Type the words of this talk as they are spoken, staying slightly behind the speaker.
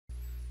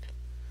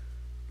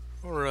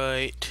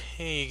Alright,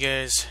 hey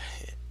guys,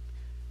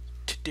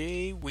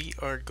 today we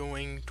are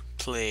going to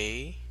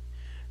play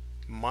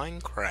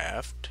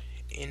Minecraft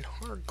in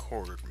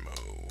hardcore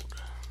mode.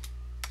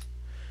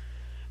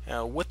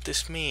 What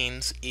this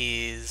means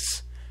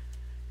is,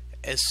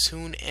 as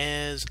soon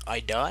as I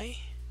die,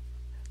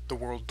 the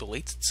world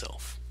deletes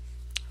itself.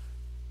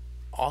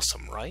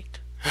 Awesome, right?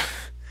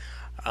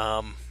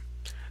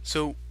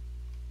 So,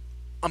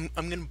 I'm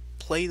gonna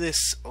play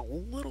this a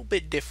little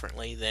bit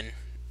differently than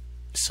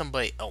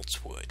somebody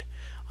else would.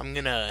 I'm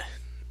gonna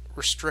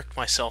restrict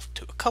myself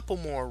to a couple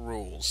more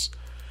rules.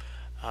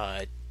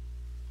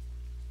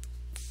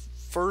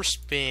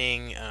 First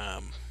being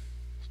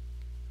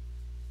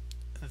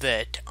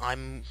that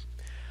I'm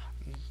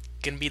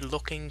gonna be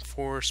looking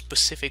for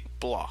specific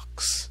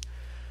blocks.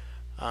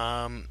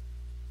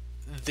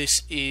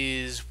 This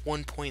is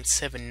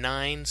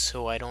 1.79,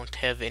 so I don't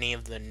have any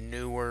of the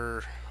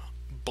newer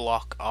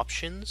block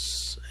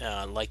options,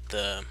 like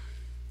the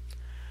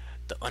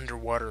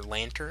underwater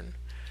lantern.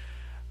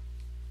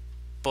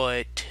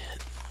 But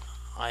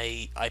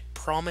I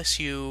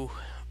promise you,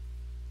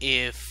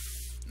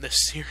 if the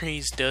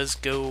series does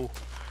go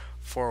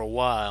for a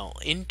while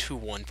into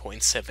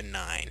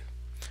 1.79,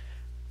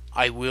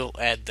 I will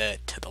add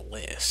that to the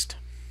list.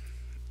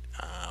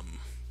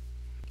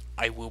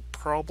 I will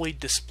probably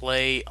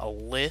display a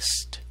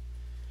list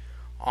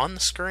on the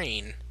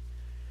screen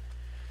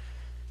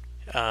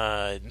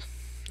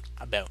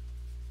about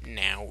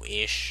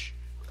now-ish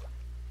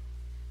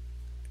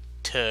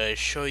to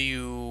show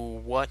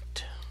you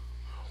what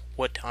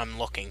I'm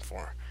looking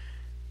for.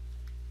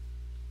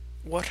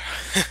 What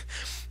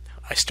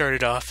I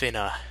started off in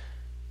a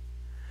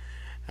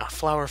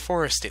flower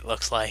forest, it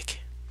looks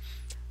like.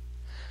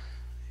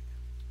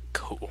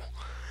 Cool.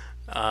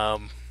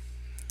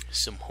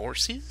 Some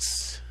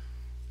horses.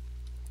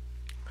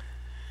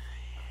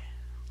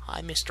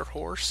 Hi, Mr.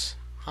 Horse.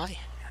 Hi.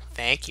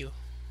 Thank you.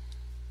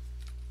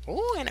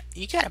 Oh, and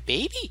you got a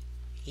baby.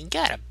 You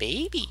got a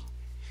baby.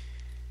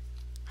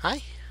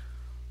 Hi.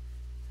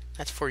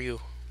 That's for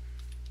you.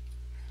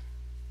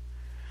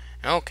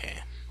 Okay.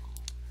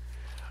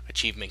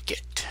 Achievement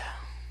get.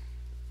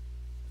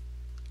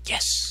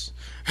 Yes.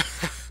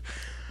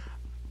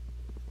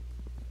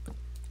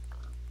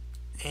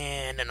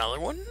 And another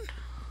one.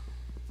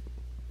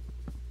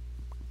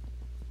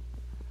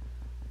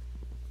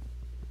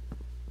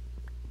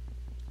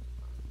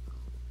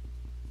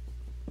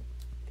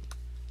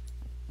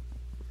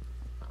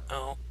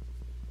 Oh.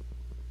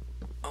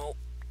 Oh.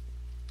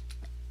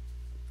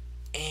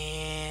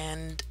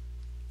 And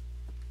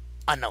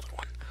another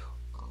one.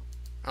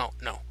 Oh,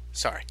 no.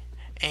 Sorry.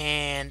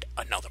 And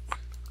another one.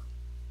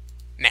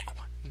 Now,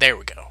 there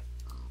we go.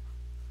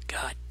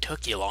 God,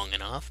 took you long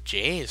enough.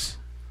 Jeez.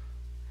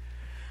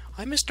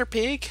 Hi, Mr.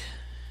 Pig.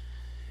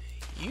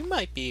 You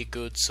might be a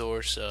good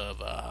source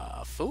of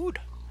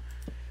food.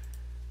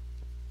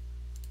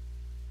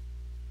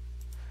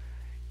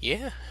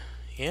 Yeah,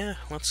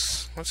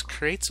 let's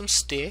create some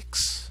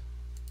sticks.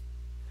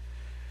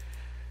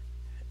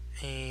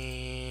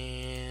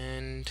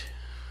 And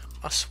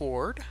a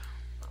sword.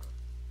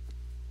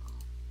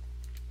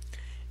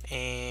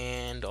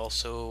 And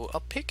also a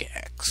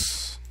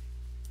pickaxe.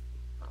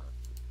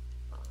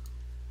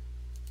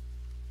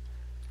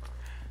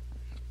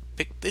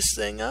 Pick this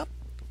thing up.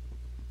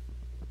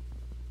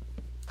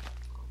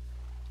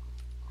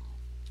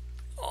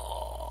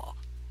 Oh.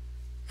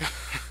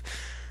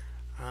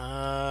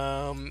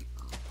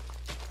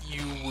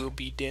 You will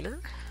be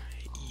dinner.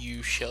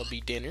 You shall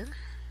be dinner.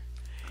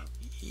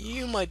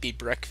 You might be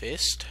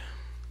breakfast.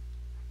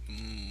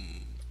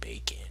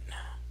 Bacon.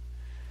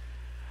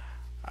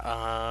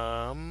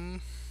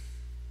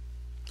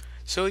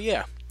 So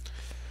yeah.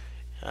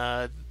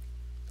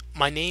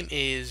 My name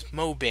is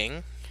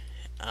Mobing.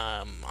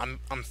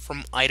 I'm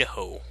from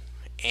Idaho,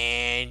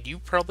 and you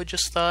probably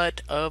just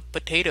thought of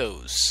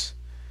potatoes.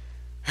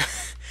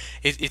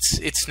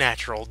 It's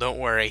natural. Don't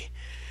worry.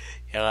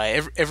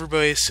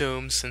 Everybody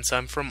assumes since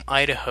I'm from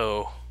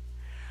Idaho,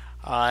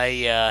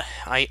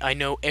 I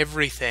know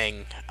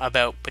everything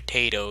about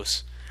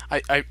potatoes.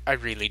 I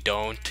really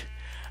don't.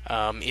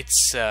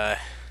 It's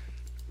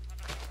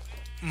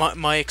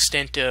my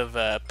extent of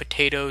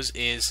potatoes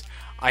is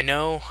I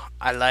know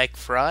I like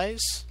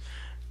fries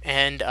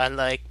and I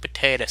like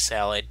potato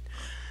salad.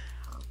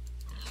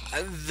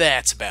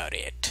 That's about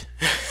it.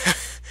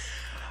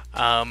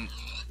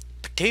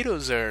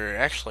 Potatoes are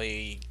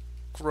actually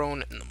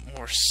grown in the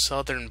more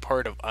southern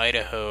part of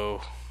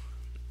Idaho,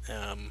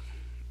 and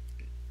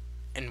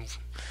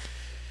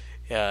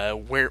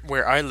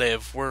where I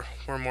live, we're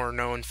more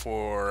known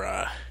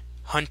for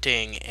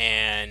hunting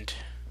and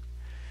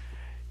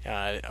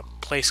a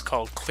place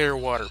called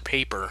Clearwater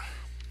Paper,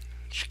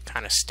 which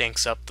kind of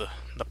stinks up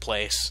the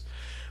place.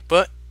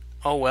 But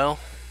oh well.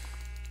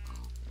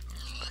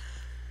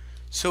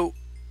 So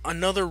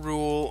another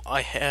rule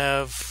I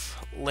have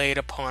laid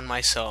upon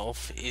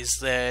myself is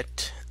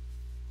that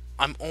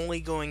I'm only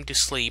going to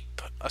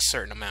sleep a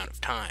certain amount of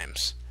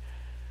times.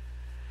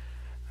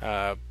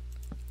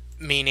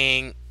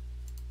 Meaning,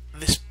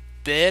 this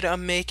bed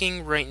I'm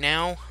making right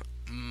now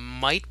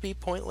might be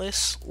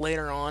pointless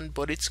later on,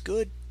 but it's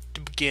good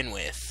to begin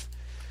with.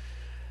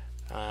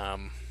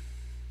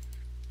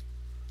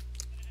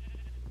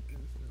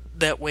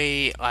 That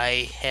way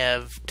I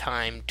have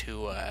time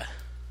to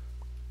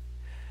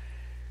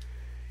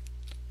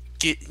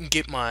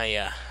get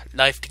my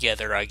life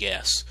together, I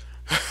guess.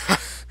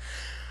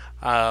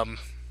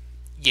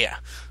 Yeah.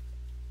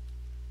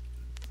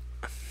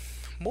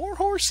 More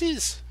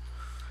horses!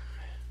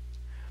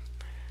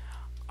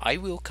 I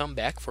will come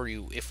back for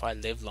you if I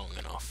live long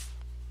enough.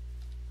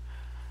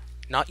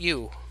 Not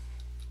you.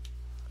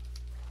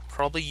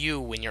 Probably you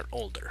when you're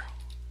older.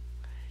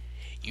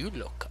 You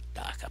look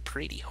like a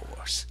pretty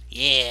horse.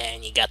 Yeah,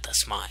 and you got the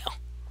smile.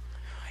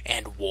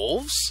 And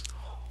wolves?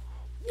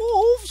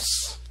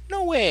 Wolves?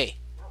 No way.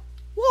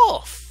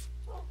 Wolf.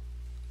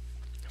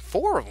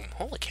 4 of them.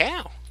 Holy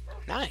cow.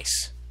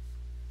 Nice.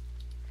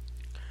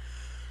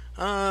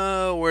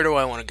 Where do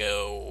I want to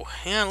go?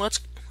 Yeah, let's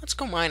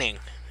go mining.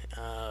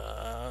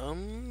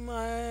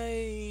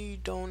 I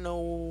don't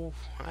know.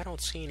 I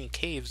don't see any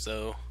caves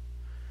though.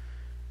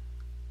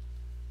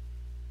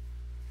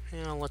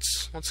 Yeah,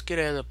 let's get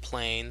out of the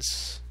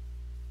plains.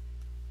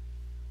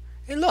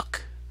 Hey,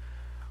 look,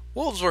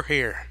 wolves were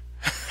here,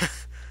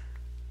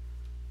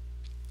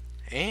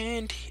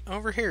 and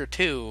over here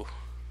too.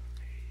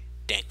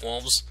 Dang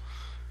wolves!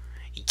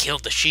 You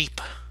killed the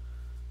sheep.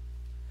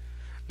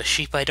 The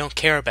sheep I don't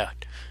care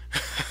about.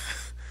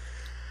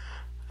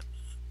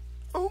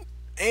 Oh,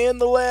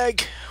 and the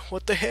lag.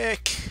 What the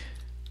heck?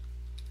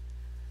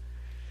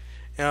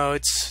 No,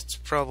 it's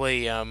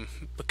probably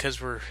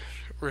because we're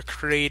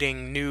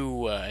creating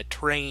new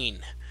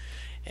terrain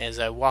as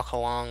I walk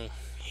along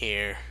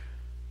here,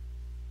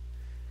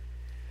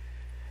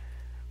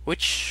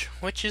 which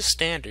is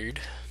standard.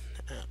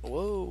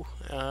 Whoa,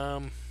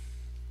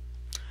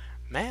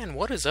 man,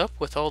 what is up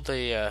with all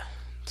the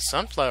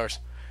sunflowers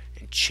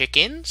and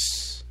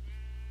chickens?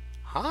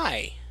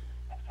 Hi.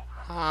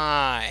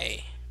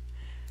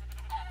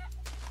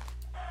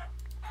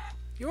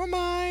 You're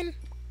mine.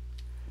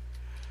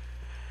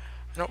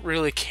 I don't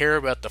really care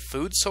about the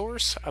food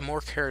source. I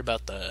more care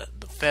about the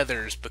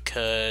feathers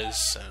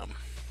because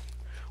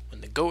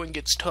when the going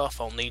gets tough,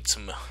 I'll need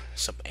some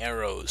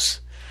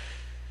arrows.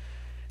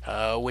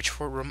 Which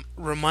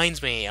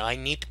reminds me, I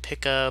need to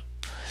pick up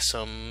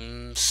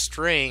some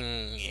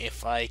string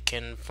if I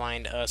can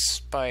find a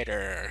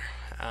spider.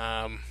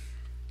 The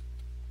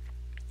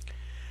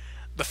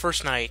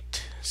first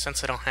night,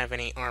 since I don't have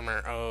any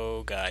armor,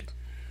 oh god,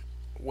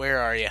 where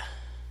are you,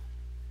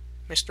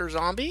 Mr.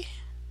 Zombie?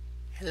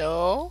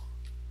 Hello?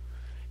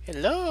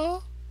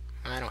 Hello?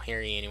 I don't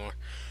hear you anymore.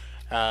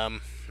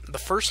 The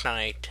first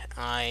night,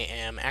 I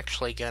am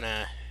actually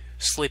gonna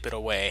sleep it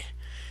away.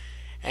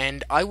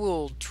 And I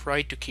will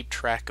try to keep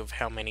track of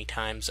how many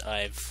times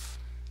I've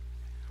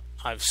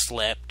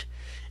slept.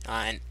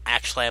 And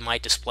actually, I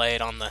might display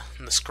it on the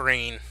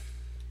screen.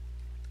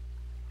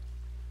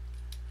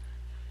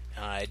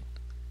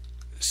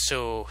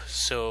 So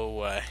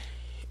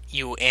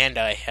you and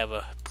I have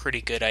a pretty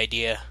good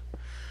idea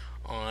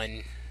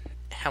on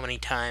how many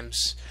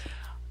times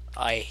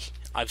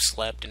I've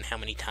slept and how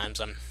many times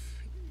I'm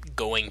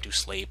going to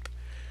sleep.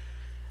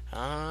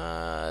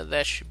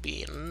 That should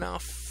be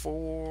enough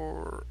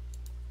for...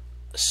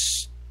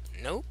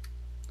 Nope.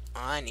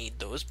 I need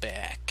those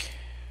back.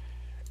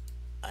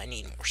 I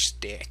need more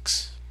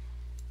sticks.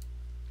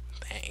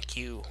 Thank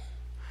you.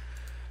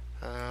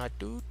 And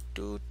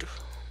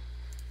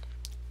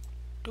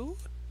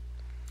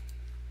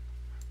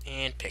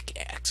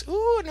pickaxe.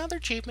 Ooh, another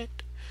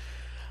achievement.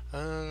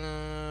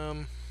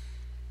 Well,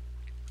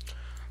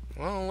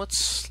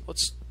 let's.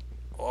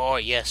 Oh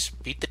yes,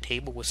 beat the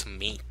table with some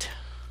meat.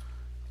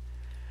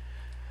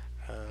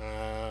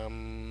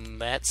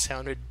 That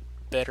sounded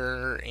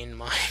better in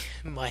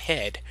my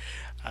head.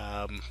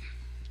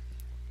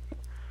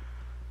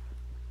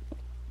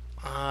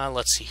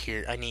 Let's see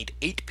here. I need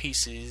 8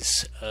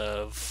 pieces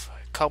of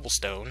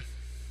cobblestone.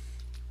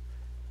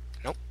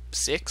 Nope,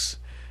 6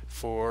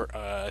 for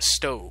a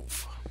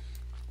stove.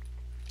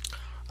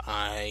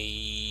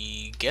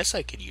 I guess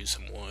I could use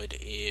some wood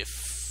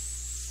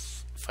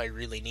if I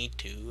really need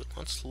to.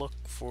 Let's look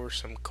for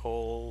some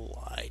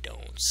coal. I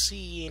don't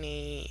see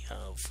any,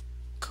 of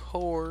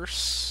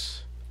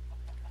course.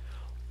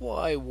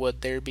 Why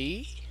would there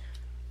be?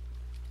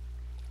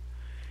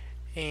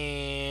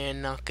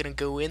 And not gonna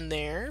go in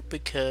there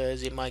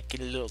because it might get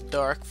a little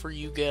dark for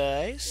you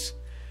guys.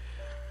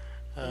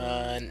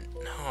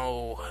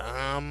 No.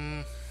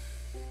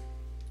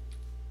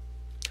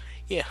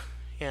 Yeah,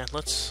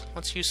 let's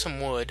use some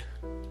wood.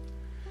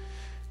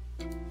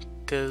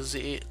 Cause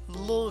it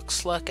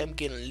looks like I'm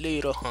getting a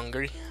little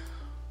hungry.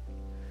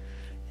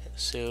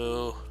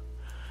 So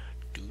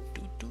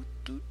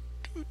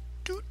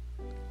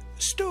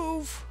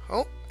stove.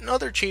 Oh,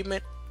 another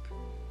achievement.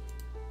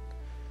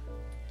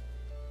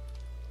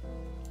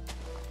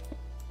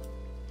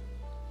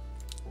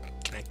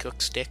 Can I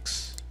cook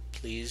sticks?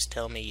 Please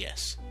tell me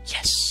yes.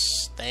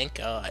 Yes! Thank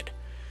God.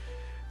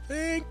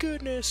 Thank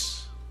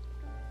goodness.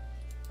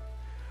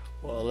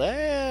 Well,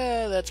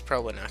 that's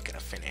probably not gonna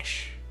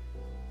finish.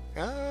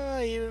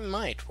 You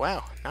might.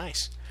 Wow,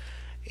 nice.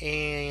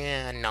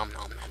 And nom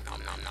nom nom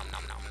nom nom nom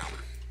nom nom nom.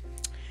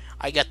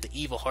 I got the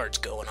evil hearts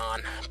going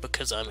on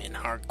because I'm in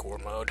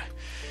hardcore mode.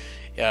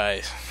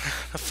 The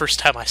first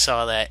time I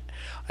saw that,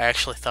 I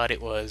actually thought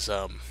it was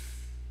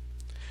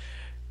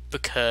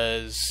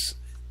because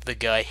the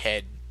guy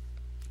had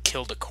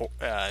killed a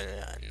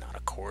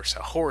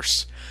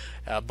horse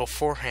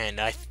beforehand.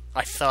 I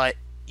thought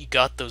you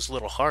got those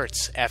little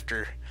hearts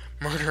after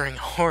murdering a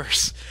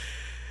horse.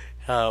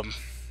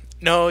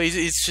 No,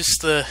 it's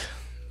just the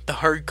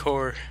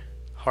hardcore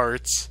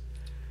hearts.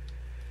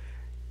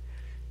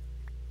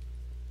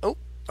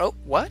 Oh,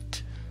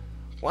 what?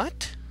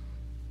 What?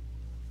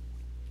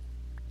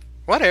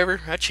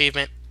 Whatever,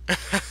 achievement.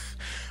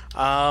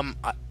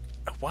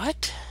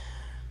 What?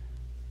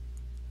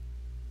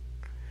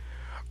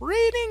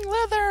 Reading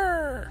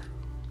leather!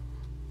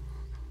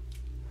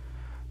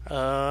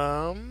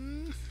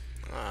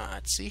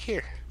 Let's see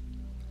here.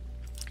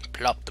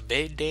 Plop the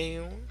bed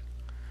down.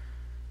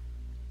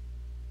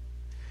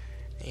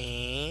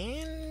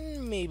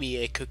 And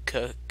maybe I could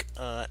cook,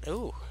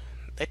 oh,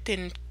 that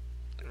didn't,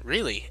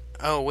 really?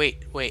 Oh,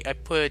 wait, I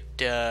put,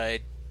 2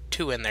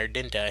 in there,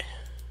 didn't I?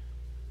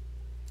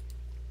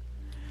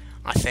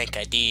 I think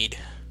I did.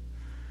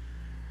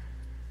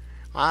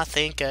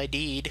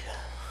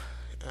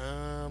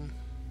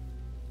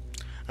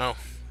 Oh,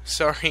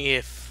 sorry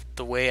if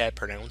the way I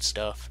pronounce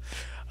stuff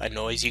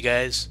annoys you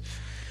guys.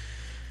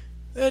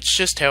 That's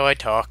just how I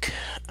talk.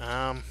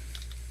 Oh,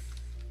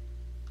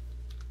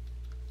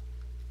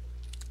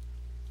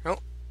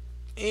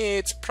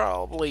 it's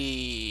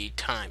probably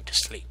time to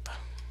sleep.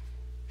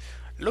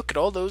 Look at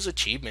all those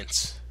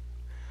achievements.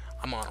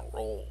 I'm on a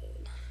roll.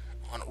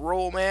 On a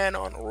roll, man,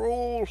 on a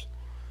roll.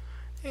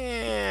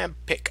 And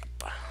pick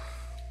up.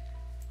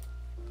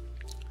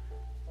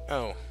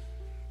 Oh,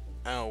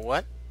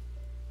 what?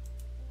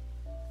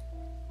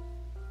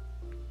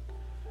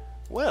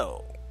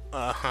 Well,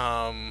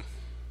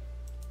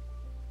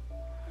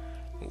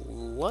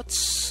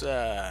 let's,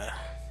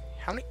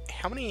 how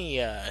many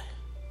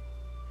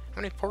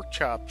pork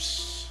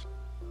chops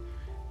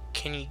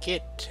can you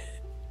get?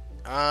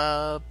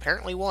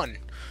 Apparently 1.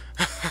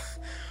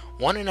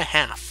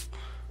 1.5.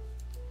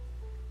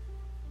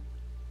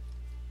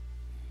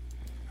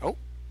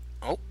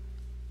 Oh,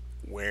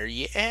 where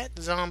you at,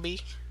 zombie?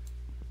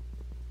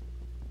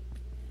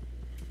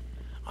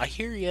 I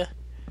hear ya.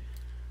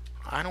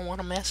 I don't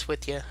want to mess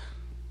with you.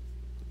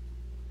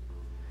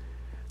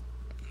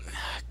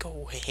 Go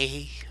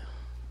away.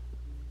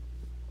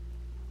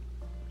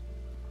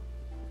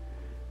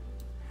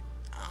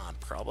 I'm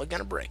probably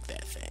gonna break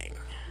that thing.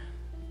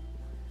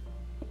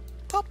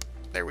 Pop.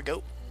 There we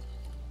go.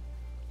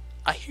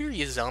 I hear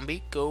you,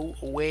 zombie. Go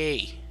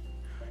away.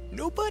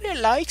 Nobody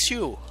likes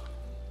you.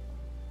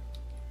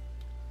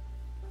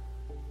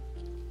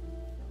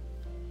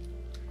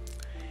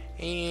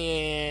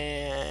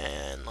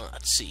 And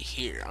let's see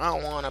here. I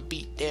want to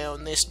beat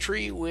down this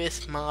tree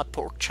with my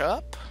pork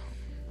chop.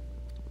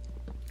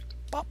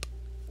 Pop.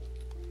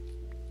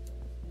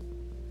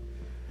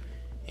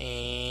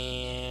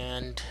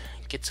 And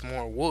get some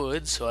more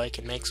wood so I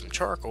can make some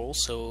charcoal.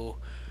 So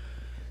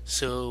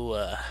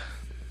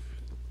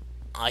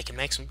I can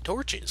make some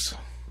torches.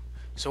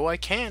 So I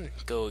can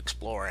go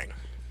exploring.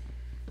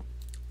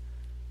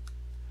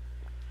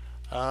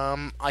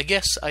 I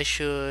guess I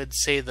should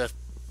say the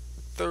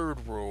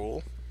third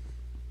rule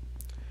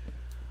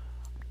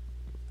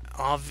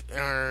of,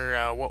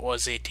 what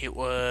was it? It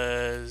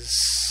was,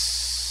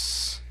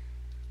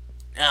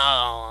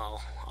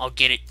 I'll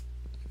get it.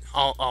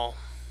 I'll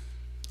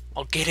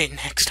get it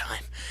next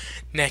time.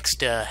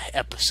 Next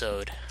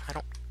episode. I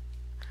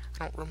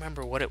don't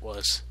remember what it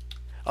was.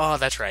 Oh,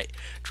 that's right.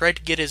 Try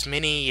to get as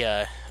many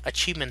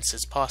achievements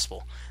as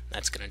possible.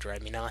 That's gonna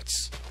drive me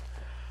nuts.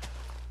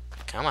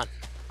 Come on.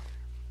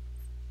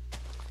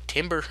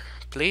 Timber,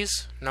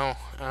 please? No,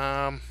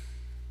 right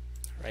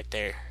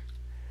there.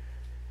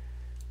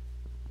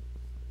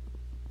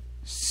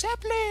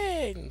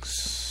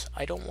 Saplings!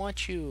 I don't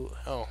want you.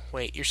 Oh,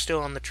 wait, you're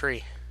still on the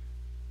tree.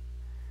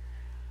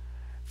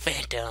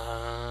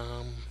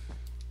 Phantom.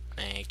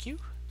 Thank you.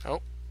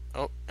 Oh,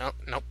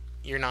 nope.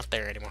 You're not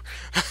there anymore.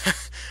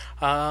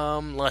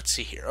 Let's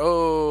see here.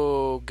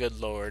 Oh, good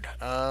lord.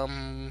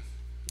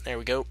 There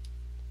we go.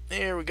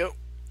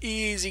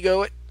 Easy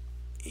go it.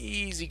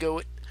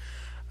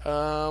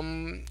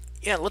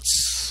 Yeah,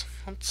 let's,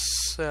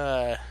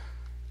 I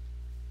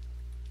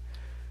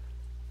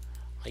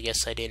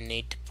guess I didn't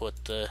need to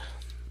put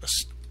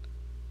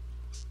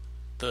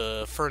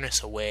the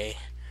furnace away.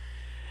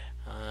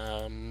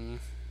 How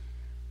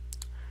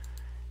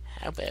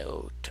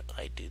about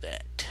I do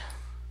that?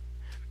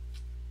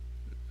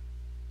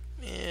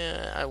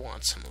 Yeah, I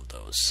want some of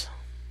those.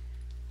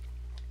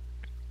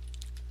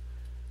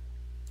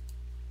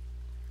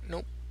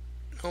 Nope.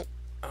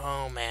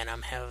 Oh man,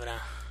 I'm having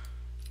a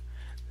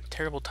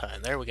terrible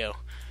time. There we go.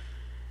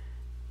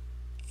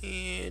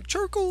 And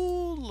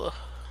charcoal.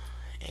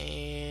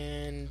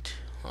 And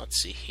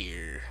let's see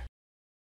here.